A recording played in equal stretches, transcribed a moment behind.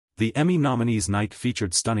The Emmy nominees' night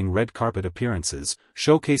featured stunning red carpet appearances,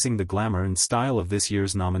 showcasing the glamour and style of this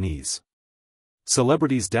year's nominees.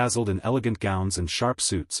 Celebrities dazzled in elegant gowns and sharp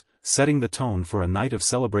suits, setting the tone for a night of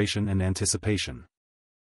celebration and anticipation.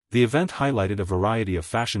 The event highlighted a variety of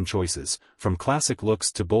fashion choices, from classic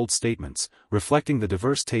looks to bold statements, reflecting the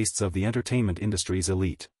diverse tastes of the entertainment industry's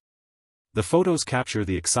elite. The photos capture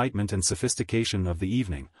the excitement and sophistication of the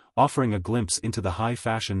evening, offering a glimpse into the high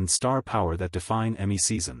fashion and star power that define Emmy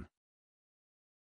season.